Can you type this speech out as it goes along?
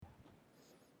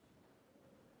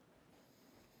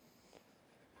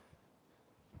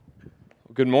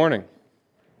Good morning.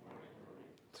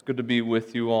 It's good to be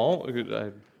with you all.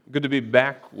 Good to be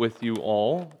back with you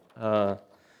all.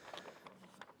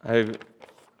 I've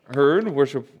heard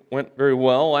worship went very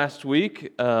well last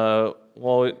week. You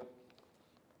all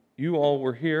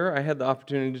were here, I had the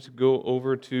opportunity to go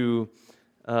over to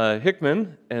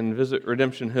Hickman and visit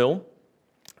Redemption Hill,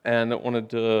 and I wanted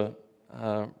to,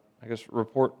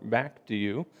 report back to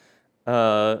you.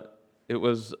 It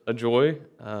was a joy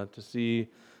to see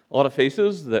a lot of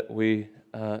faces that we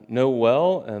know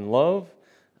well and love,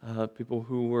 people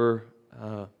who were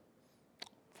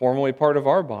formerly part of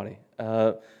our body.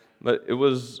 But it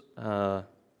was a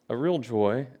real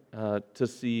joy to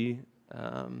see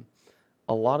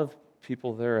a lot of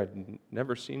people there I'd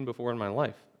never seen before in my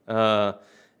life. I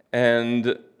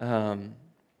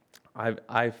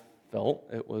felt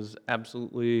it was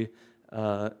absolutely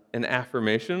an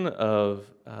affirmation of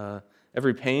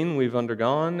every pain we've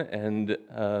undergone and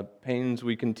pains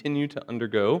we continue to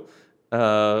undergo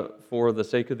for the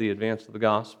sake of the advance of the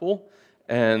gospel.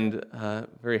 And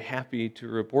very happy to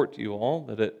report to you all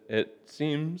that it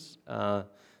seems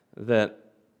that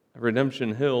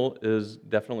Redemption Hill is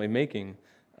definitely making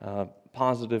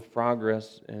positive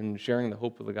progress in sharing the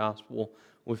hope of the gospel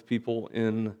with people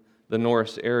in the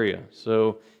Norris area.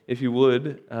 So if you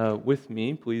would, with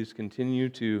me, please continue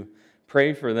to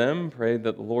pray for them. Pray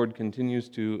that the Lord continues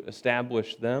to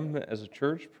establish them as a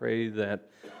church. Pray that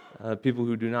people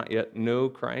who do not yet know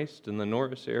Christ in the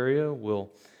Norris area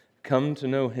will come to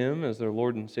know Him as their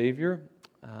Lord and Savior.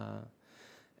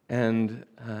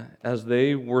 As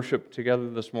they worship together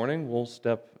this morning, we'll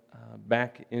step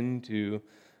back into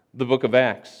the book of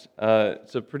Acts.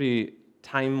 It's a pretty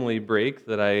timely break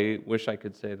that I wish I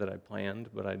could say that I planned,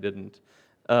 but I didn't.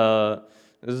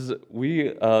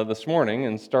 This morning,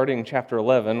 in starting chapter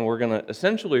 11, we're going to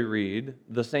essentially read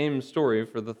the same story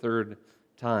for the third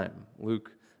time.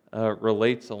 Luke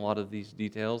relates a lot of these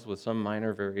details with some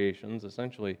minor variations,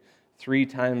 essentially 3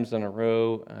 times in a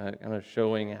row, kind of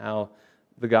showing how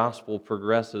the gospel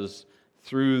progresses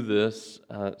through this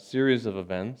series of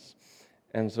events.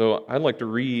 And so I'd like to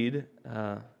read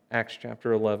Acts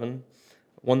chapter 11,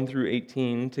 1 through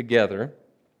 18 together,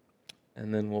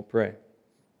 and then we'll pray.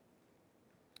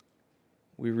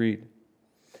 We read,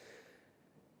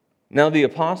 "Now the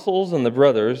apostles and the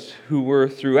brothers who were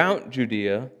throughout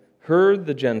Judea heard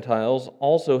the Gentiles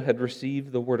also had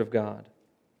received the word of God.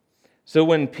 So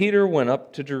when Peter went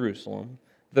up to Jerusalem,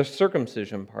 the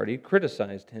circumcision party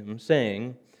criticized him,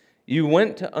 saying, 'You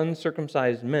went to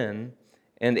uncircumcised men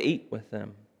and ate with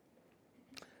them.'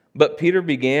 But Peter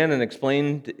began and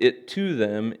explained it to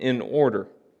them in order.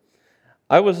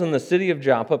 'I was in the city of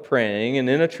Joppa praying, and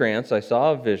in a trance I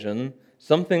saw a vision,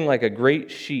 something like a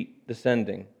great sheet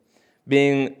descending,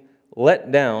 being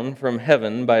let down from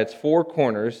heaven by its 4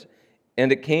 corners,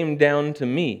 and it came down to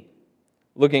me.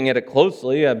 Looking at it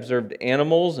closely, I observed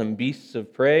animals and beasts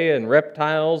of prey and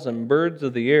reptiles and birds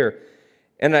of the air.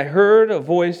 And I heard a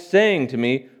voice saying to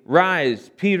me, "Rise,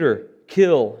 Peter,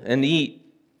 kill and eat."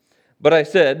 But I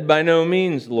said, "By no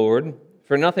means, Lord,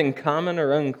 for nothing common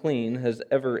or unclean has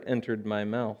ever entered my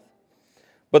mouth."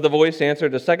 But the voice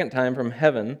answered a second time from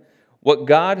heaven, "What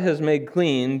God has made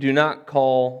clean, do not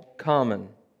call common."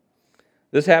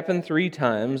 This happened 3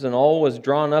 times, and all was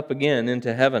drawn up again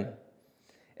into heaven.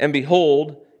 And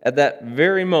behold, at that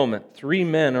very moment, 3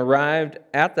 men arrived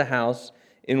at the house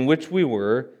in which we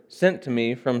were, sent to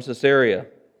me from Caesarea.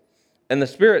 And the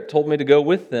Spirit told me to go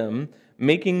with them,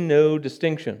 making no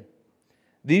distinction.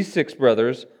 These 6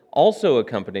 brothers also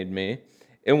accompanied me,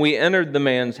 and we entered the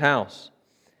man's house.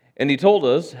 And he told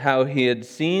us how he had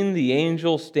seen the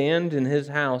angel stand in his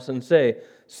house and say,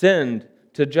 "Send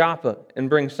to Joppa and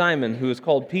bring Simon, who is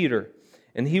called Peter,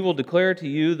 and he will declare to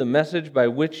you the message by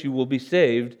which you will be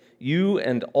saved, you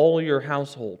and all your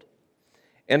household."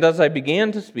 And as I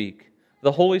began to speak,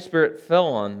 the Holy Spirit fell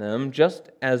on them, just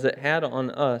as it had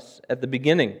on us at the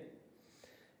beginning.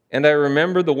 And I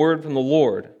remember the word from the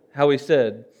Lord, how he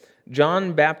said,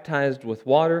 "John baptized with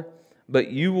water, but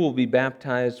you will be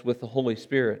baptized with the Holy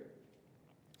Spirit."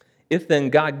 If then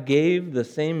God gave the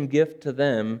same gift to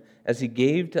them as he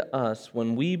gave to us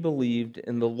when we believed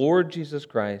in the Lord Jesus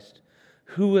Christ,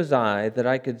 who was I that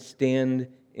I could stand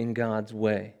in God's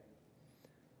way?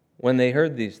 When they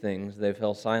heard these things, they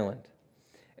fell silent.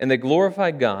 And they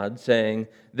glorified God, saying,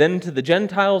 "Then to the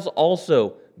Gentiles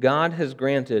also God has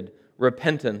granted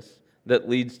repentance that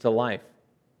leads to life."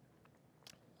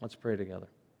 Let's pray together.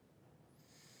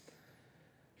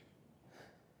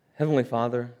 Heavenly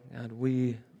Father, God,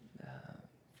 we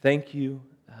thank you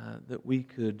that we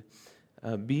could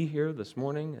be here this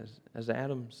morning, as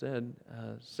Adam said,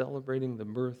 celebrating the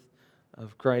birth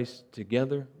of Christ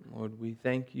together. Lord, we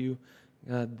thank you,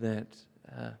 God, that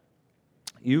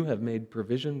you have made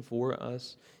provision for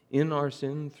us in our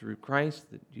sin through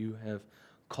Christ, that you have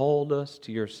called us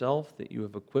to yourself, that you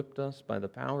have equipped us by the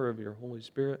power of your Holy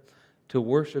Spirit to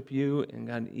worship you, and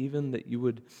God, even that you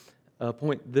would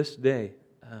appoint this day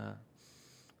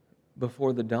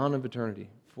before the dawn of eternity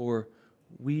for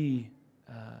we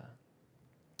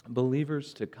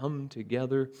believers to come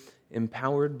together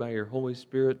empowered by your Holy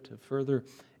Spirit to further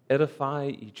edify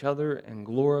each other and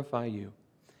glorify you.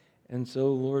 And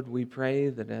so, Lord, we pray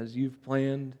that as you've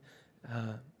planned,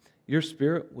 your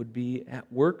Spirit would be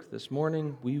at work this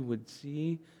morning. We would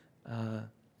see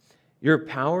your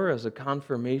power as a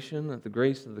confirmation of the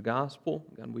grace of the gospel.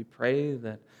 God, we pray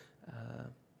that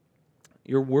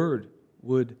your word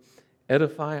would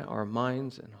edify our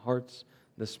minds and hearts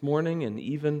this morning. And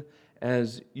even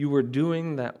as you were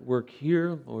doing that work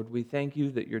here, Lord, we thank you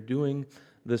that you're doing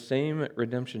the same at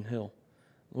Redemption Hill.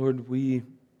 Lord, we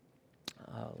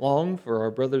long for our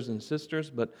brothers and sisters,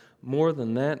 but more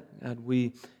than that, God,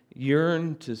 we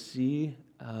yearn to see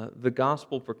the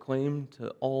gospel proclaimed to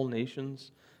all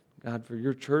nations. God, for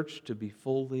your church to be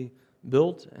fully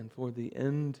built and for the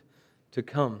end to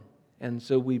come. And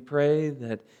so we pray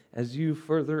that as you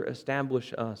further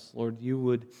establish us, Lord, you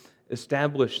would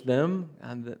establish them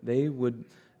and that they would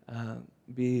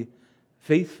be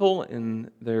faithful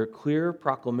in their clear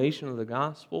proclamation of the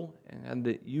gospel, and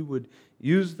that you would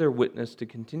use their witness to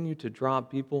continue to draw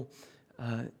people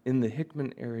in the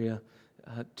Hickman area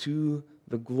to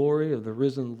the glory of the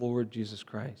risen Lord Jesus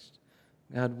Christ.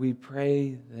 God, we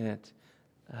pray that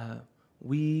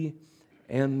we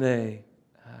and they,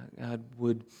 God,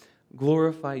 would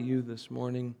glorify you this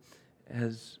morning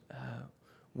as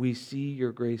we see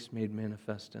your grace made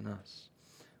manifest in us.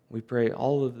 We pray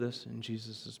all of this in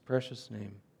Jesus' precious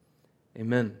name.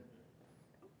 Amen.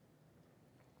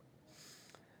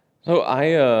 So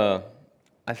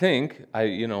I think,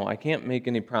 I can't make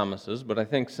any promises, but I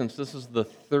think since this is the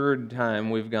third time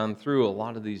we've gone through a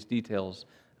lot of these details,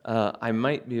 I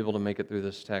might be able to make it through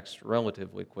this text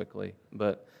relatively quickly,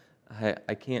 but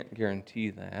I can't guarantee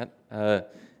that.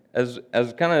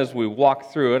 As we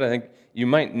walk through it, I think you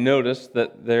might notice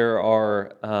that there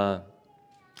are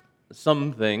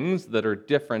some things that are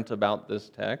different about this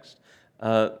text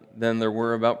than there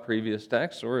were about previous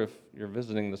texts, or if you're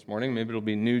visiting this morning, maybe it'll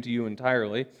be new to you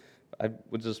entirely. I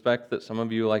would suspect that some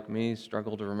of you, like me,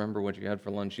 struggle to remember what you had for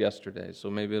lunch yesterday, so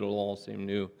maybe it'll all seem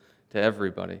new to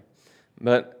everybody.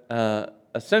 But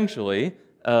essentially,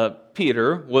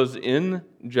 Peter was in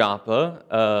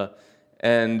Joppa,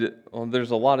 and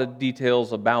there's a lot of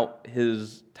details about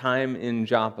his time in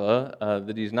Joppa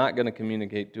that he's not going to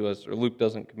communicate to us, or Luke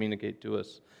doesn't communicate to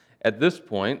us at this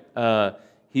point.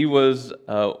 He was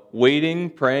waiting,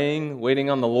 praying, waiting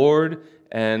on the Lord,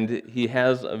 and he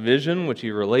has a vision which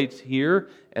he relates here,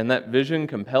 and that vision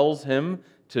compels him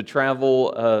to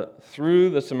travel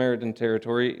through the Samaritan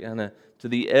territory and to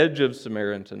the edge of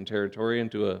Samaritan territory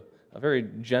into a very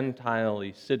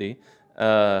Gentile-y city,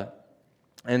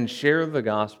 and share the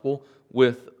gospel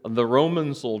with the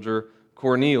Roman soldier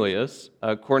Cornelius.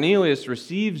 Cornelius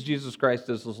receives Jesus Christ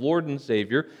as his Lord and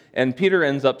Savior, and Peter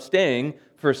ends up staying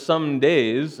for some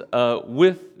days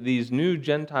with these new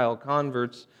Gentile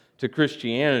converts to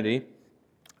Christianity,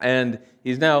 and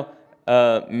he's now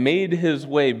made his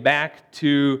way back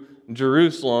to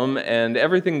Jerusalem, and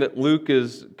everything that Luke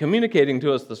is communicating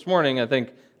to us this morning, I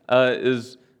think,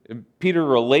 is Peter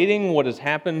relating what has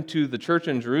happened to the church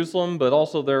in Jerusalem, but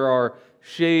also there are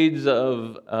shades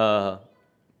of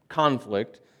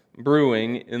conflict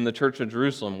brewing in the church of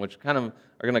Jerusalem, which kind of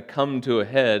are going to come to a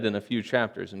head in a few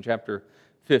chapters, in chapter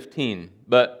 15.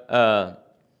 But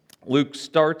Luke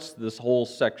starts this whole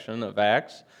section of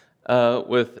Acts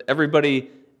with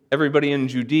everybody in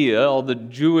Judea, all the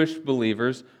Jewish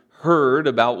believers, heard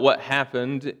about what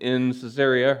happened in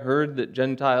Caesarea, heard that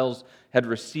Gentiles had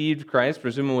received Christ,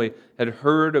 presumably had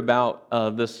heard about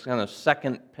this kind of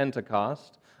second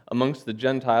Pentecost amongst the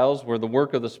Gentiles where the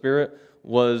work of the Spirit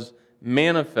was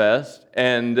manifest.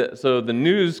 And so the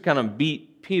news kind of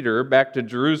beat Peter back to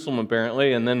Jerusalem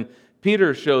apparently, and then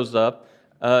Peter shows up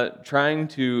trying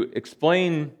to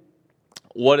explain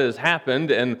what has happened,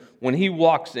 and when he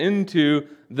walks into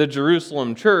the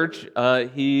Jerusalem church,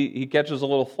 he catches a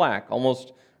little flack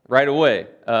almost right away.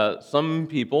 Some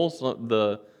people,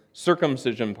 the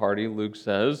circumcision party, Luke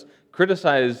says,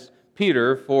 criticize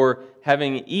Peter for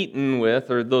having eaten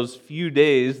with, or those few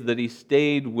days that he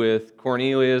stayed with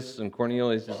Cornelius and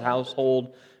Cornelius'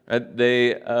 household.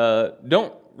 They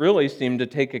don't really seem to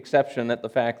take exception at the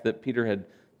fact that Peter had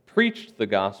preached the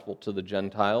gospel to the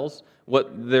Gentiles.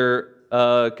 What they're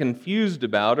confused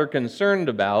about or concerned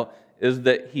about is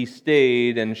that he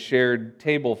stayed and shared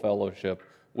table fellowship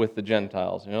with the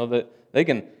Gentiles. That they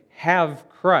can have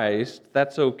Christ,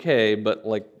 that's okay, but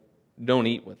don't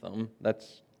eat with them.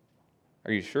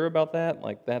 Are you sure about that?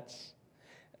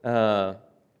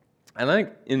 And I think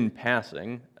in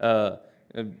passing,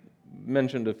 I've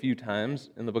mentioned a few times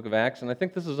in the book of Acts, and I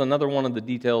think this is another one of the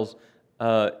details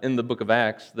in the book of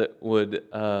Acts that would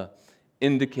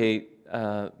indicate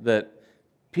that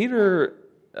Peter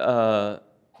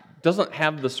doesn't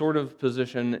have the sort of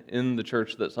position in the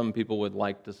church that some people would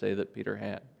like to say that Peter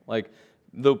had.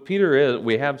 Though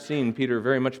we have seen Peter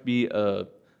very much be a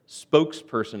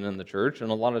spokesperson in the church, and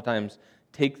a lot of times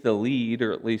take the lead,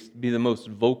 or at least be the most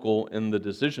vocal in the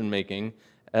decision-making,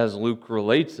 as Luke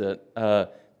relates it,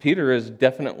 Peter is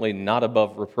definitely not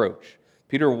above reproach.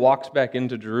 Peter walks back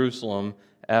into Jerusalem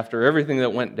after everything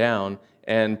that went down,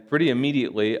 and pretty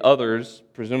immediately others,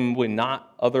 presumably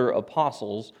not other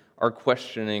apostles, are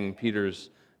questioning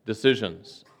Peter's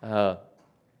decisions. I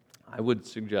would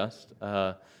suggest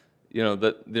that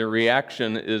their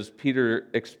reaction is Peter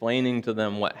explaining to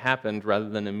them what happened rather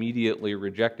than immediately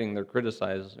rejecting their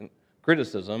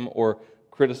criticism or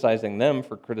criticizing them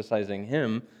for criticizing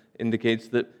him, indicates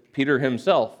that Peter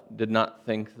himself did not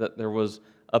think that there was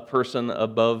a person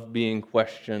above being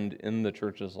questioned in the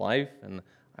church's life. And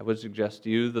I would suggest to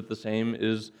you that the same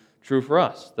is true for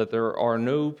us, that there are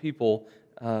no people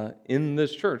in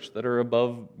this church that are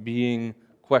above being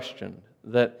questioned,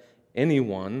 that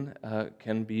anyone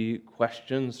can be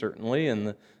questioned, certainly,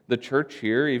 and the church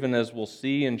here, even as we'll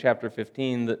see in chapter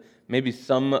 15, that maybe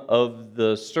some of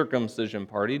the circumcision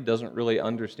party doesn't really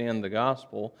understand the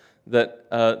gospel, that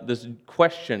this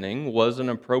questioning was an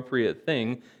appropriate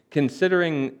thing,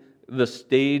 considering the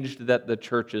stage that the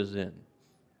church is in.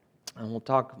 And we'll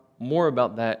talk more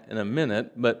about that in a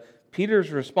minute, but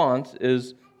Peter's response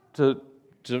is to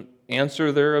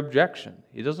answer their objection.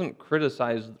 He doesn't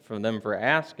criticize them for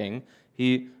asking.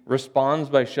 He responds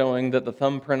by showing that the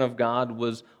thumbprint of God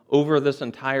was over this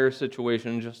entire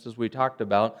situation, just as we talked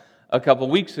about a couple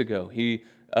weeks ago. He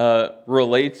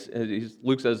relates,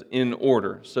 Luke says, in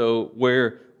order. So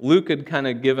where Luke had kind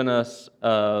of given us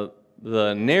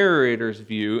the narrator's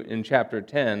view in chapter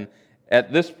 10,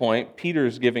 at this point,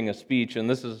 Peter's giving a speech, and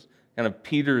this is kind of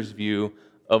Peter's view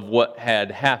of what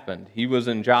had happened. He was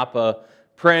in Joppa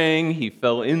praying, he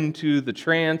fell into the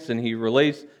trance, and he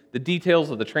relates the details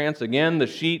of the trance. Again, the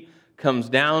sheet comes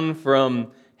down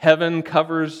from heaven,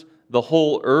 covers the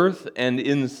whole earth, and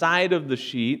inside of the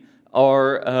sheet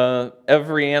are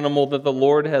every animal that the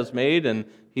Lord has made. And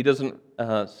he doesn't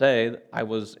say, I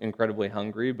was incredibly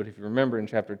hungry, but if you remember in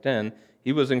chapter 10,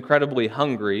 he was incredibly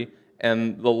hungry,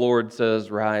 and the Lord says,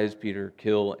 rise, Peter,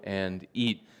 kill and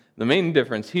eat. The main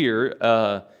difference here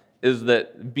is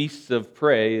that beasts of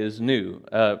prey is new.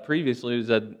 Previously,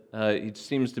 he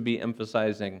seems to be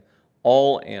emphasizing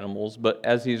all animals, but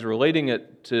as he's relating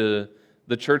it to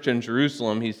the church in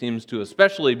Jerusalem, he seems to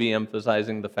especially be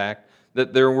emphasizing the fact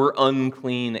that there were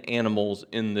unclean animals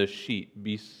in this sheet,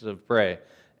 beasts of prey.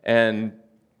 And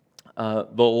the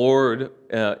Lord,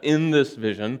 in this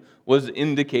vision, was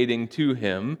indicating to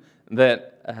him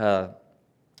that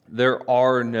there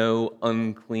are no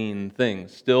unclean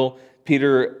things. Still,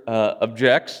 Peter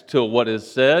objects to what is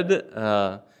said.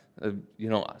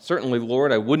 Certainly,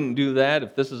 Lord, I wouldn't do that.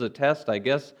 If this is a test, I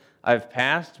guess I've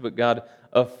passed. But God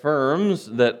affirms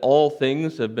that all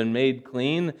things have been made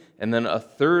clean, and then a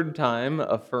third time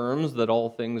affirms that all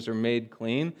things are made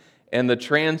clean. And the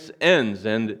trance ends.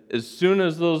 And as soon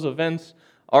as those events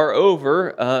are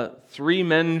over, 3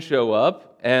 men show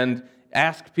up and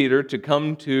ask Peter to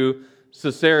come to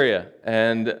Caesarea,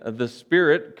 and the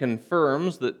Spirit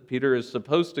confirms that Peter is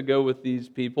supposed to go with these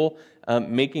people,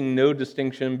 making no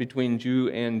distinction between Jew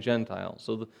and Gentile.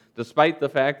 So despite the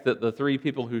fact that the 3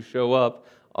 people who show up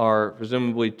are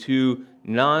presumably 2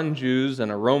 non-Jews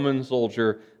and a Roman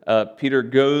soldier, Peter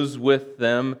goes with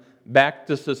them back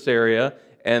to Caesarea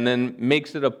and then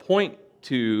makes it a point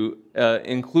to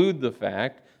include the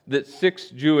fact that 6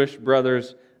 Jewish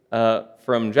brothers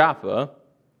from Joppa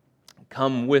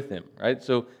come with him, right?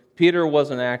 So Peter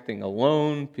wasn't acting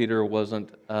alone. Peter wasn't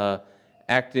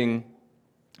acting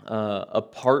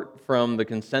apart from the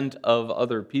consent of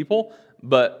other people,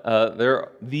 but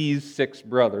these 6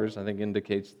 brothers, I think,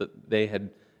 indicates that they had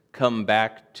come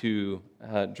back to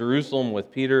Jerusalem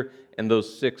with Peter, and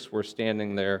those 6 were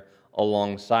standing there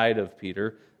alongside of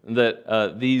Peter.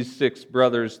 That these 6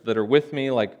 brothers that are with me,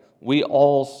 we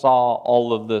all saw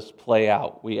all of this play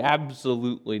out. We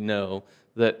absolutely know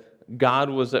that God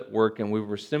was at work, and we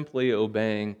were simply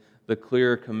obeying the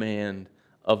clear command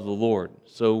of the Lord.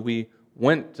 So we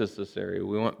went to Caesarea.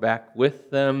 We went back with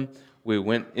them. We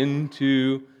went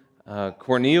into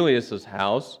Cornelius'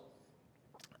 house.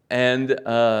 And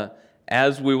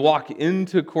as we walk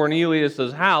into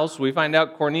Cornelius' house, we find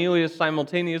out Cornelius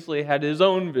simultaneously had his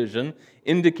own vision,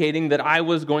 indicating that I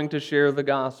was going to share the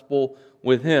gospel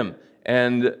with him.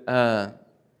 And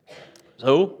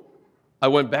so I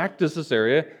went back to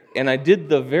Caesarea, and I did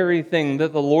the very thing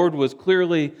that the Lord was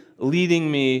clearly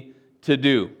leading me to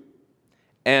do.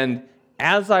 And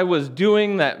as I was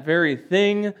doing that very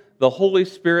thing, the Holy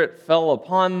Spirit fell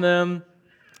upon them.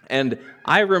 And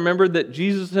I remembered that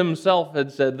Jesus himself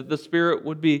had said that the Spirit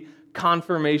would be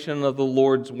confirmation of the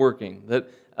Lord's working, that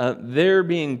their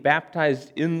being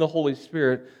baptized in the Holy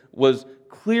Spirit was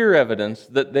clear evidence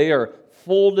that they are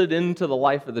folded into the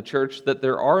life of the church, that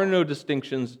there are no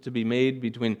distinctions to be made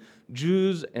between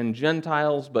Jews and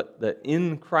Gentiles, but that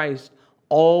in Christ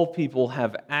all people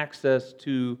have access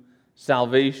to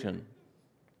salvation.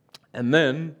 And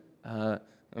then,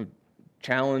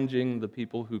 challenging the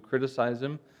people who criticize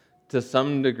him to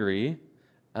some degree,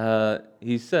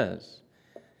 he says,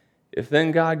 "If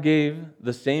then God gave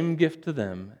the same gift to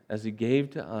them as he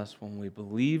gave to us when we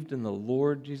believed in the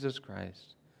Lord Jesus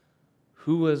Christ,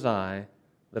 who was I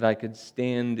that I could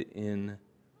stand in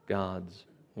God's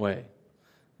way?"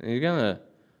 And he kind of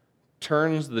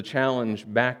turns the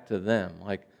challenge back to them.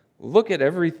 Like, look at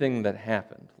everything that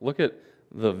happened. Look at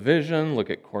the vision. Look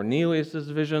at Cornelius'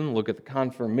 vision. Look at the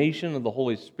confirmation of the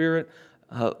Holy Spirit.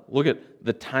 Look at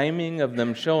the timing of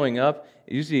them showing up.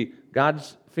 You see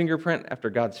God's fingerprint after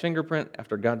God's fingerprint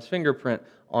after God's fingerprint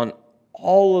on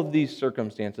all of these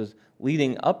circumstances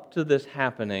leading up to this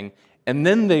happening. And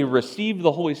then they receive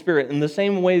the Holy Spirit in the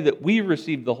same way that we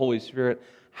received the Holy Spirit.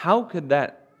 How could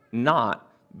that not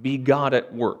be God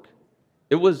at work?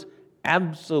 It was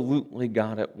absolutely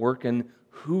God at work. And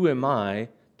who am I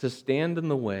to stand in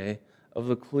the way of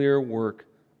the clear work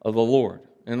of the Lord?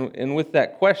 And with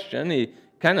that question, he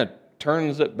kind of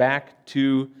turns it back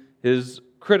to his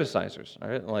criticizers.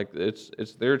 Right? Like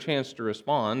it's their chance to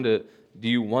respond. Do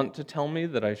you want to tell me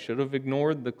that I should have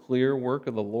ignored the clear work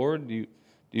of the Lord?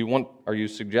 Are you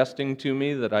suggesting to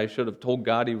me that I should have told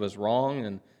God he was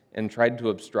wrong and tried to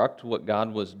obstruct what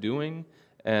God was doing?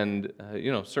 And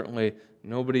certainly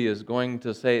nobody is going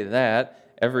to say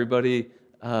that. Everybody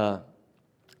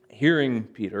hearing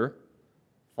Peter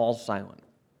falls silent.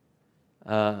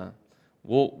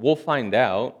 We'll find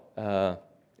out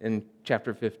in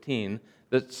chapter 15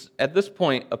 that at this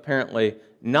point, apparently,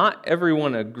 not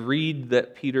everyone agreed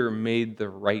that Peter made the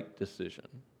right decision.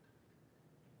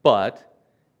 But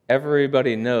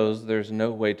everybody knows there's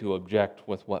no way to object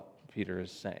with what Peter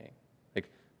is saying. Like,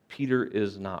 Peter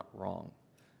is not wrong.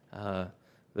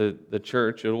 The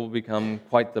church, it will become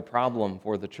quite the problem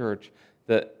for the church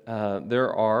that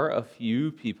there are a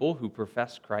few people who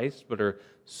profess Christ but are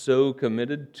so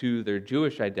committed to their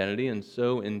Jewish identity and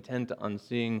so intent on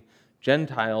seeing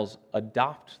Gentiles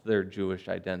adopt their Jewish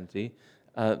identity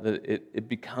that it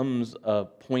becomes a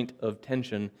point of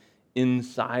tension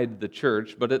inside the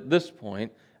church. But at this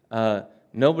point,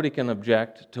 nobody can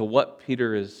object to what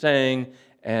Peter is saying,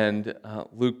 and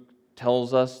Luke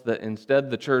tells us that instead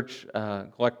the church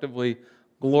collectively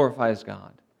glorifies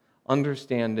God,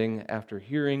 understanding after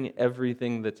hearing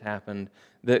everything that's happened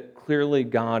that clearly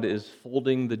God is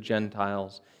folding the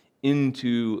Gentiles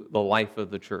into the life of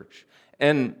the church.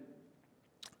 And,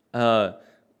 I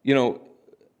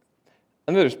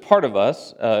know there's part of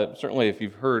us, certainly if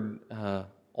you've heard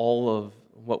all of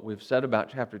what we've said about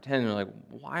chapter 10, you're like,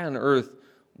 why on earth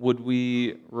would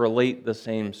we relate the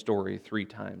same story 3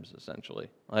 times, essentially?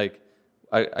 Like,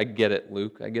 I get it,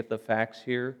 Luke. I get the facts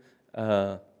here.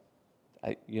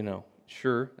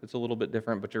 Sure, it's a little bit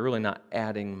different, but you're really not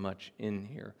adding much in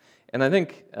here. And I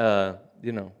think,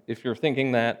 if you're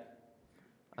thinking that,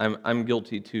 I'm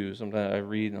guilty too. Sometimes I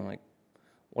read and I'm like,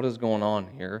 what is going on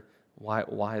here?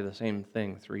 Why the same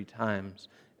thing 3 times?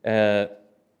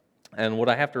 And what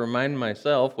I have to remind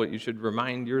myself, what you should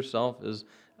remind yourself is,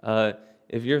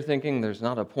 if you're thinking there's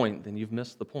not a point, then you've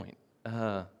missed the point.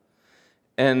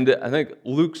 And I think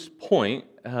Luke's point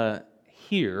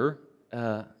here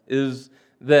is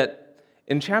that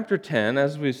in chapter 10,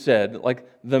 as we said, like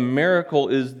the miracle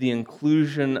is the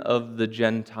inclusion of the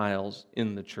Gentiles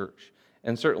in the church.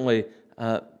 And certainly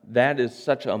that is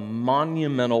such a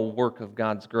monumental work of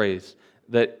God's grace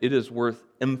that it is worth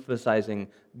emphasizing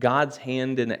God's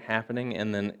hand in it happening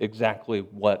and then exactly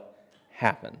what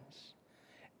happens.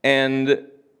 And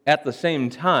at the same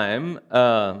time,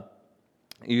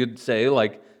 you'd say,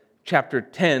 like, chapter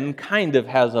 10 kind of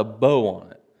has a bow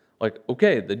on it. Like,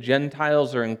 okay, the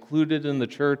Gentiles are included in the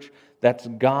church. That's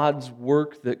God's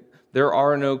work that there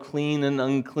are no clean and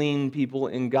unclean people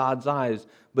in God's eyes,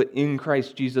 but in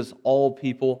Christ Jesus, all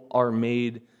people are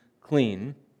made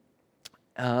clean.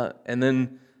 And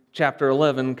then chapter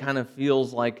 11 kind of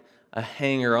feels like a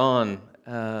hanger-on.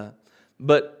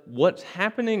 But what's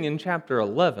happening in chapter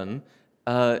 11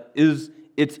 is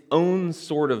its own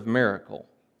sort of miracle,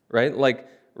 right? Like,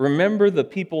 remember the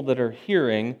people that are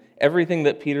hearing everything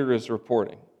that Peter is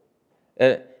reporting.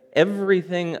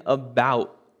 Everything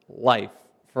about life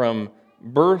from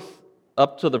birth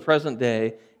up to the present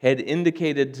day had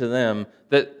indicated to them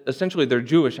that essentially their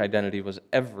Jewish identity was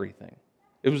everything.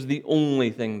 It was the only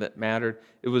thing that mattered.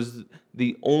 It was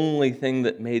the only thing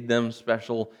that made them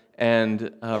special,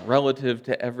 and relative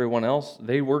to everyone else,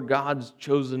 they were God's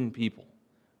chosen people,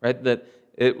 right? That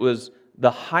it was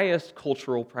the highest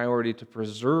cultural priority to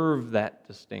preserve that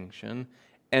distinction,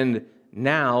 and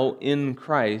now in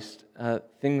Christ,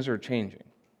 things are changing.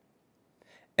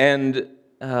 And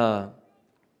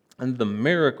the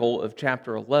miracle of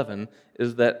chapter 11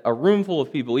 is that a room full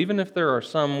of people, even if there are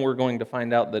some we're going to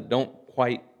find out that don't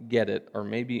quite get it, or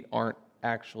maybe aren't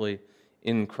actually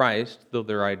in Christ, though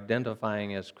they're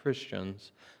identifying as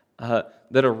Christians,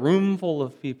 that a room full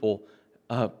of people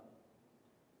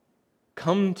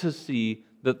come to see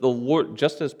that the Lord,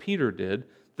 just as Peter did,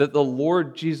 that the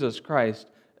Lord Jesus Christ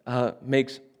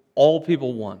makes all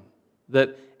people one.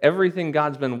 That everything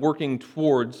God's been working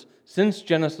towards since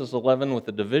Genesis 11 with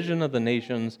the division of the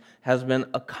nations has been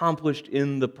accomplished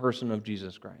in the person of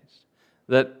Jesus Christ.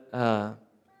 That,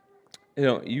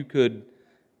 you could...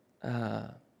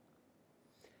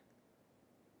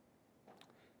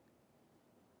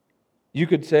 You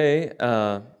could say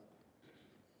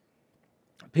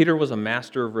Peter was a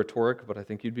master of rhetoric, but I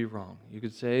think you'd be wrong. You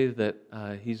could say that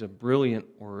he's a brilliant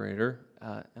orator,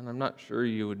 and I'm not sure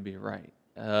you would be right.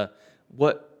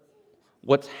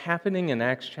 What's happening in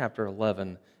Acts chapter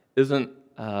 11 isn't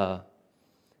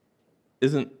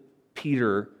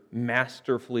Peter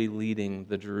masterfully leading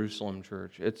the Jerusalem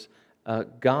church. It's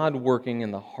God working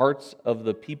in the hearts of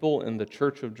the people in the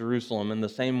church of Jerusalem in the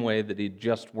same way that he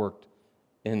just worked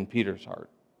in Peter's heart.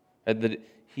 That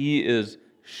he is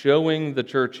showing the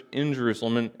church in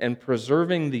Jerusalem and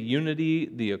preserving the unity,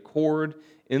 the accord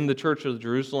in the church of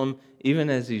Jerusalem,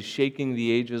 even as he's shaking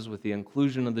the ages with the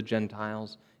inclusion of the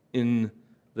Gentiles in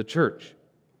the church.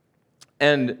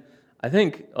 And I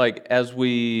think, like, as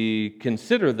we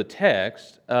consider the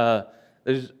text,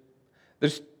 there's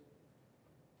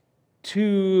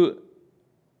two,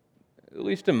 at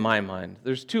least in my mind,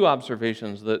 there's two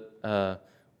observations that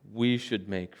we should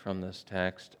make from this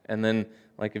text. And then,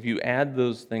 like, if you add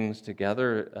those things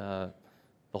together,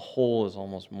 the whole is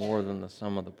almost more than the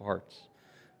sum of the parts.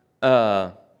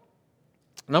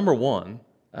 Number one,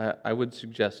 I would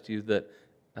suggest to you that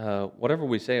whatever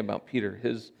we say about Peter,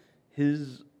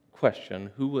 his question,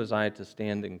 who was I to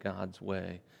stand in God's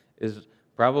way, is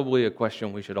probably a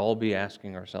question we should all be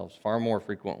asking ourselves far more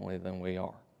frequently than we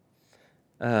are.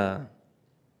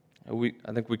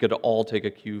 I think we could all take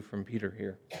a cue from Peter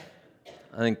here.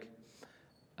 I think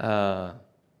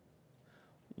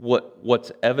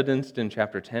what's evidenced in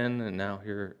chapter 10 and now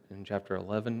here in chapter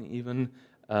 11 even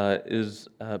is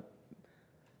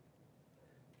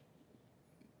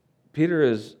Peter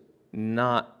is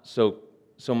not so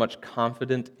much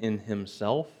confident in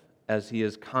himself as he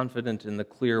is confident in the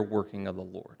clear working of the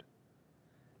Lord.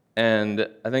 And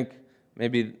I think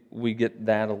maybe we get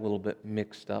that a little bit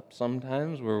mixed up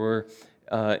sometimes, where we're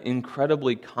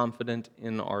incredibly confident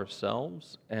in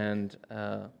ourselves and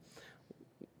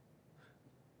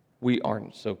we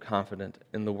aren't so confident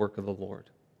in the work of the Lord.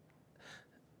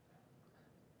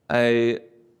 I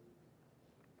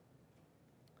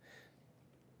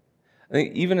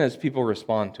think even as people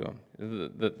respond to him,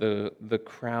 the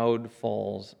crowd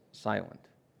falls silent.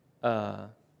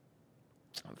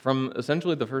 From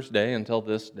essentially the first day until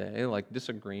this day, like,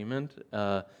 disagreement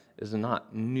is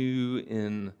not new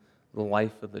in the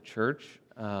life of the church.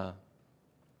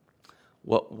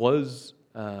 What was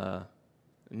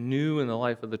new in the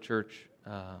life of the church,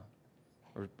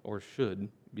 or should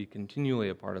be continually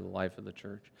a part of the life of the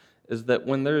church, is that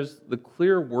when there's the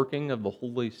clear working of the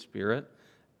Holy Spirit,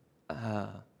 I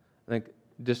think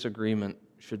disagreement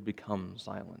should become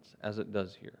silence, as it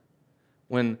does here.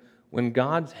 When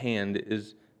God's hand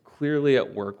is clearly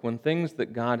at work, when things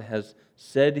that God has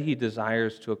said he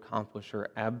desires to accomplish are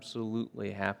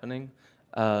absolutely happening,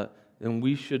 then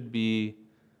we should be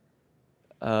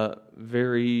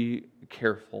very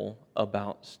careful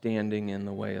about standing in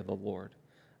the way of the Lord.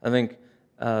 I think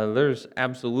there's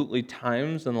absolutely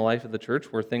times in the life of the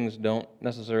church where things don't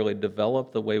necessarily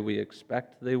develop the way we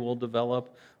expect they will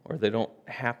develop, or they don't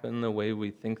happen the way we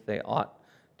think they ought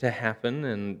to happen,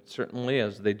 and certainly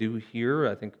as they do here,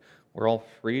 I think we're all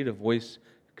free to voice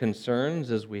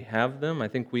concerns as we have them. I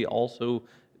think we also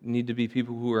need to be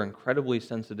people who are incredibly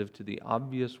sensitive to the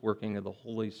obvious working of the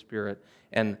Holy Spirit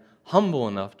and humble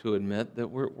enough to admit that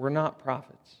we're not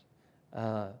prophets.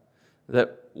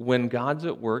 That when God's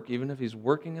at work, even if He's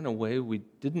working in a way we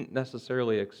didn't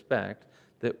necessarily expect,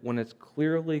 that when it's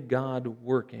clearly God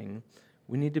working,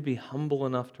 we need to be humble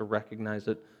enough to recognize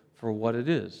it for what it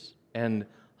is, and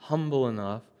humble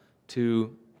enough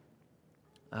to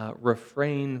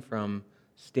refrain from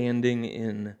standing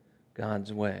in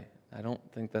God's way. I don't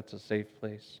think that's a safe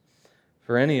place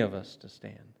for any of us to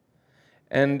stand.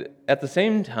 And at the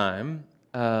same time,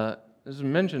 as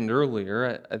mentioned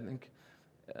earlier, I think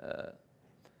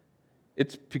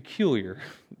it's peculiar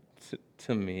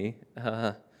to me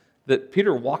that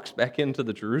Peter walks back into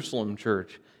the Jerusalem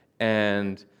church,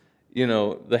 and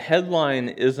the headline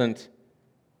isn't,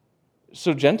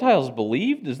 "So Gentiles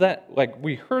believed?" Is that, like,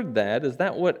 we heard that? Is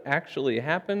that what actually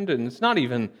happened? And it's not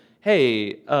even,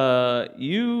 "Hey,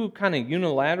 you kind of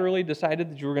unilaterally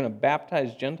decided that you were going to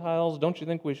baptize Gentiles. Don't you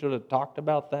think we should have talked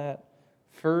about that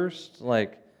first?"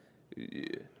 Like,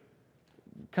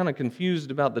 kind of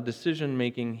confused about the decision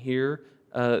making here.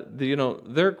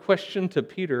 Their question to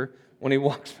Peter when he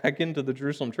walks back into the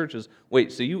Jerusalem church is,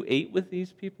 "Wait, so you ate with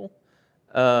these people?"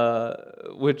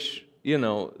 Which,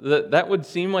 that would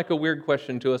seem like a weird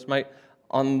question to us. Might,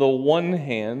 on the one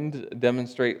hand,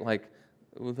 demonstrate like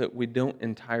that we don't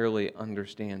entirely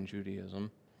understand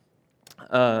Judaism.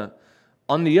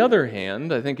 On the other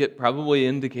hand, I think it probably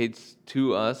indicates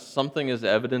to us something is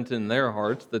evident in their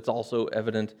hearts that's also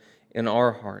evident in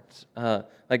our hearts.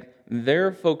 Like,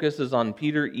 their focus is on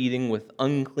Peter eating with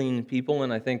unclean people,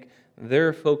 and I think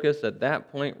their focus at that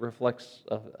point reflects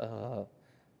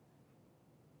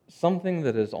something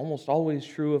that is almost always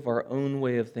true of our own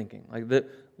way of thinking. Like, that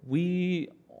we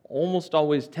almost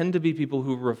always tend to be people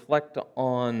who reflect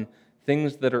on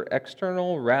things that are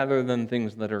external rather than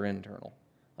things that are internal.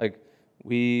 Like,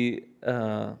 we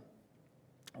have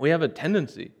a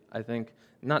tendency, I think,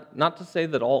 not to say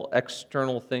that all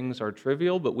external things are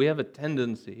trivial, but we have a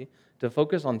tendency to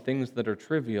focus on things that are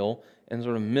trivial and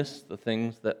sort of miss the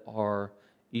things that are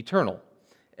eternal.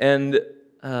 And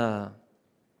I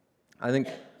think,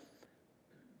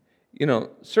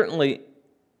 certainly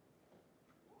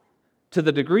to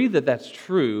the degree that that's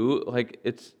true, like,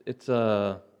 it's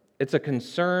a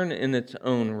concern in its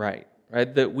own right?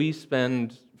 That we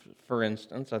spend, for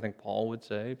instance, I think Paul would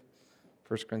say,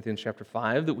 1 Corinthians chapter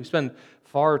 5, that we spend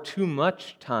far too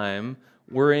much time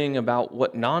worrying about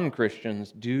what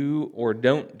non-Christians do or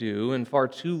don't do, and far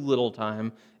too little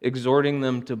time exhorting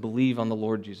them to believe on the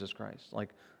Lord Jesus Christ, like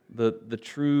the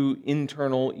true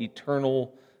internal,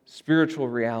 eternal, spiritual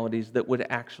realities that would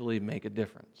actually make a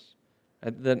difference.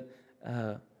 That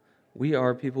we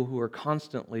are people who are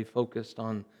constantly focused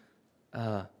on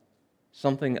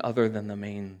something other than the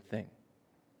main thing.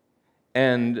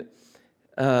 And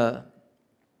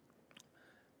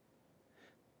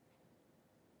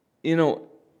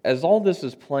as all this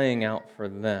is playing out for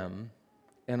them,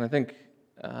 and I think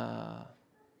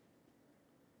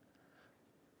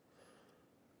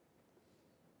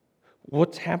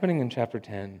what's happening in chapter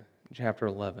 10, chapter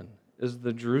 11, is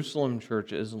the Jerusalem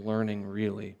church is learning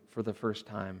really for the first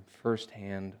time,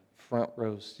 firsthand, front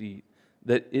row seat,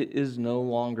 that it is no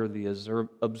longer the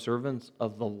observance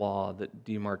of the law that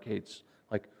demarcates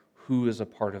like who is a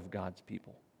part of God's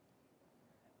people.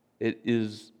 It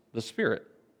is the Spirit.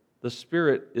 The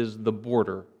Spirit is the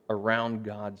border around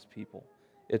God's people.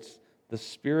 It's the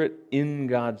Spirit in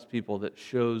God's people that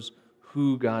shows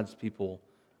who God's people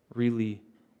really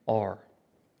are.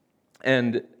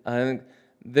 And I think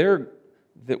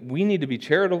that we need to be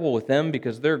charitable with them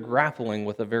because they're grappling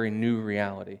with a very new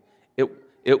reality.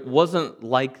 It wasn't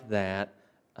like that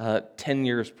 10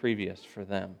 years previous for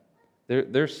them.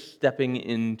 They're stepping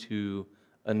into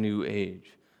a new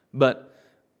age. But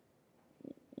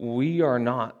we are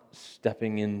not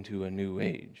stepping into a new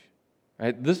age.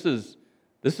 Right? This is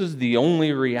the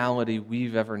only reality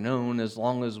we've ever known as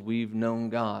long as we've known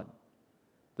God.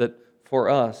 That for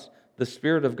us, the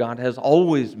Spirit of God has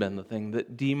always been the thing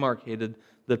that demarcated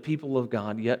the people of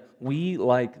God, yet we,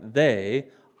 like they,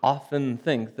 often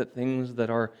think that things that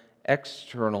are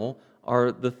external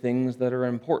are the things that are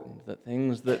important, that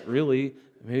things that really,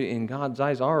 in God's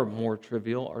eyes, are more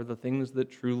trivial, are the things that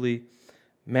truly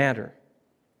matter.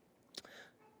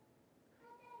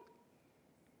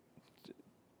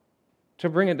 To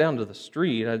bring it down to the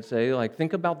street, I'd say, like,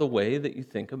 think about the way that you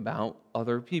think about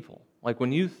other people. Like,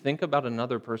 when you think about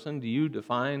another person, do you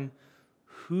define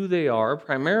who they are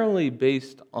primarily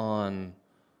based on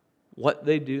what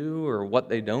they do or what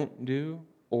they don't do,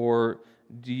 or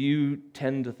do you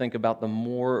tend to think about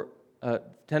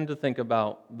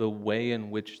the way in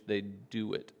which they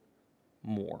do it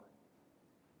more?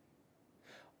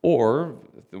 Or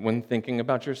when thinking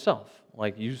about yourself,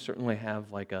 like you certainly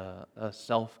have like a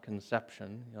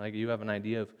self-conception, like you have an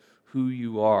idea of who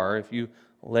you are. If you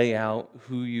lay out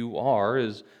who you are,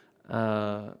 is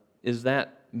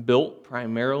that built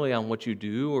primarily on what you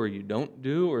do or you don't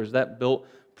do, or is that built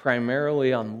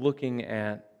primarily on looking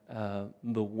at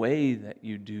the way that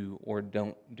you do or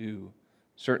don't do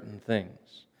certain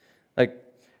things? Like,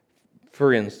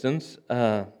 for instance,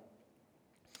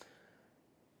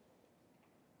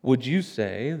 would you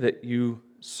say that you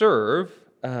serve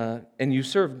and you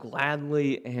serve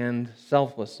gladly and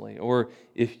selflessly? Or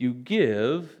if you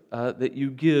give, that you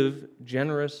give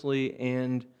generously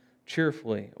and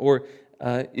cheerfully? Or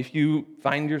if you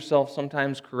find yourself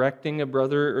sometimes correcting a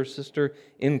brother or sister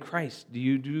in Christ, do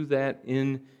you do that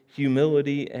in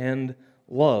humility and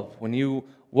love? When you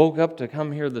woke up to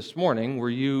come here this morning, were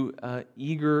you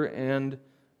eager and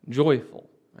joyful?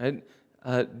 Right?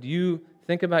 Do you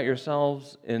think about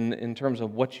yourselves in terms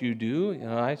of what you do? You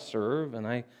know, I serve and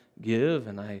I give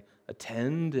and I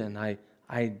attend and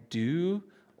I do.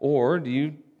 Or do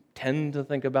you tend to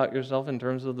think about yourself in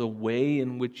terms of the way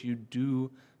in which you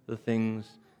do the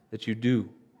things that you do?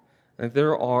 And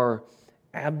there are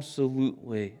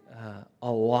absolutely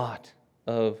a lot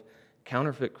of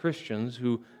counterfeit Christians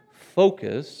who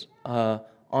focus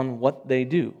on what they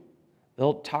do.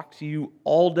 They'll talk to you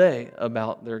all day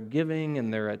about their giving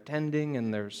and their attending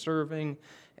and their serving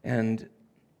and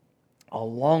a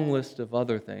long list of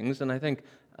other things. And I think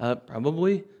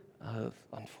probably,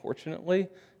 unfortunately,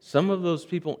 some of those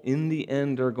people in the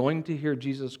end are going to hear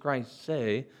Jesus Christ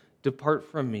say, "Depart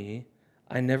from me,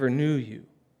 I never knew you."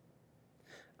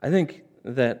 I think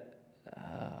that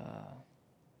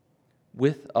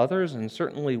with others and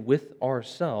certainly with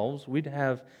ourselves, we'd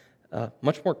have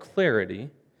much more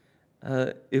clarity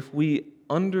if we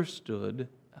understood,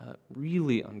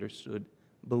 really understood,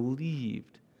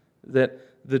 believed that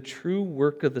the true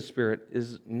work of the Spirit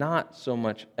is not so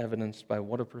much evidenced by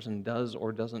what a person does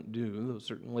or doesn't do, though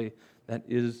certainly that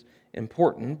is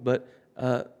important, but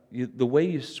the way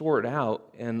you sort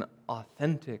out an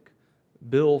authentic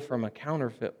bill from a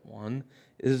counterfeit one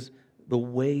is the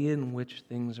way in which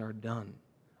things are done.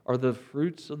 Are the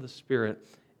fruits of the Spirit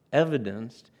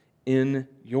evidenced in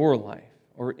your life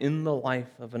or in the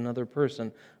life of another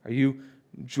person? Are you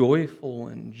joyful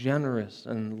and generous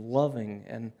and loving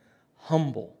and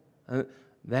humble?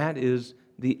 That is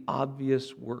the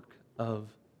obvious work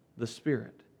of the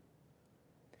Spirit.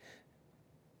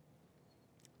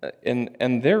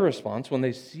 And their response when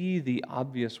they see the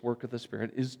obvious work of the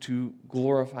Spirit is to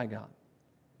glorify God,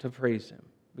 to praise Him,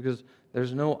 because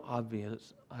there's no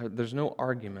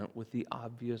argument with the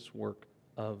obvious work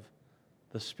of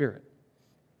the Spirit.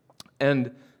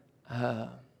 And I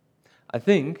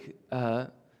think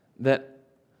that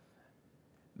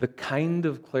the kind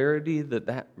of clarity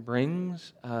that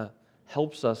brings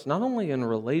helps us not only in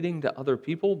relating to other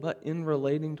people, but in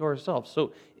relating to ourselves.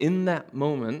 So in that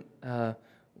moment,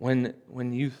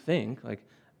 when you think, like,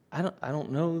 I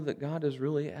don't know that God is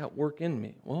really at work in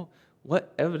me. Well,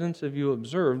 what evidence have you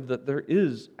observed that there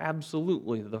is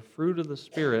absolutely the fruit of the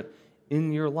Spirit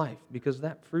in your life? Because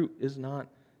that fruit is not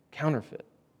counterfeit.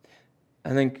 I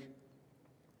think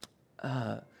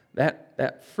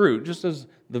that fruit, just as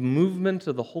the movement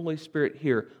of the Holy Spirit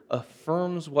here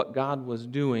affirms what God was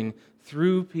doing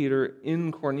through Peter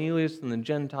in Cornelius and the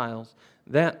Gentiles,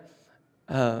 that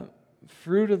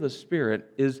fruit of the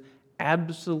Spirit is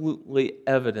absolutely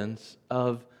evidence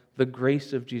of the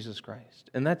grace of Jesus Christ.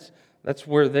 And that's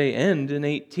where they end in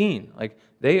 18. Like,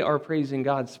 they are praising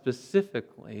God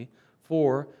specifically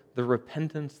for the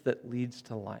repentance that leads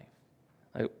to life.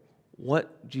 Like,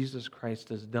 what Jesus Christ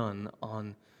has done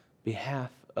on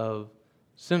behalf of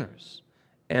sinners.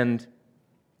 And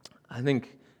I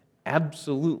think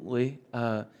absolutely,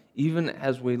 even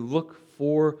as we look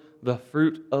for the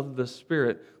fruit of the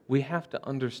Spirit, we have to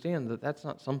understand that that's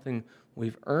not something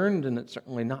we've earned, and it's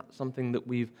certainly not something that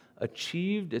we've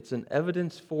achieved. It's an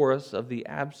evidence for us of the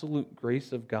absolute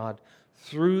grace of God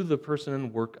through the person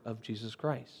and work of Jesus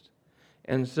Christ.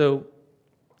 And so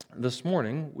this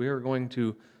morning, we are going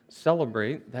to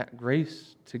celebrate that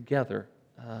grace together,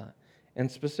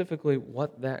 and specifically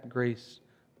what that grace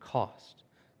cost.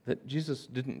 That Jesus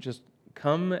didn't just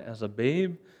come as a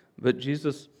babe, but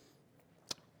Jesus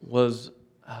was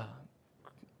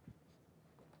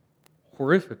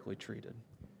horrifically treated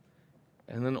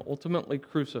and then ultimately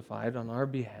crucified on our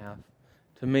behalf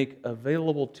to make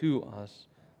available to us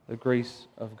the grace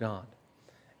of God.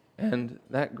 And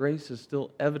that grace is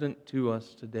still evident to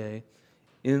us today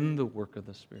in the work of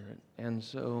the Spirit. And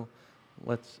so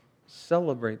let's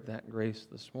celebrate that grace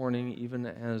this morning, even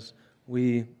as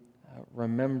we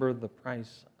remember the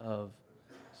price of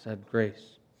said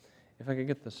grace. If I could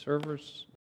get the servers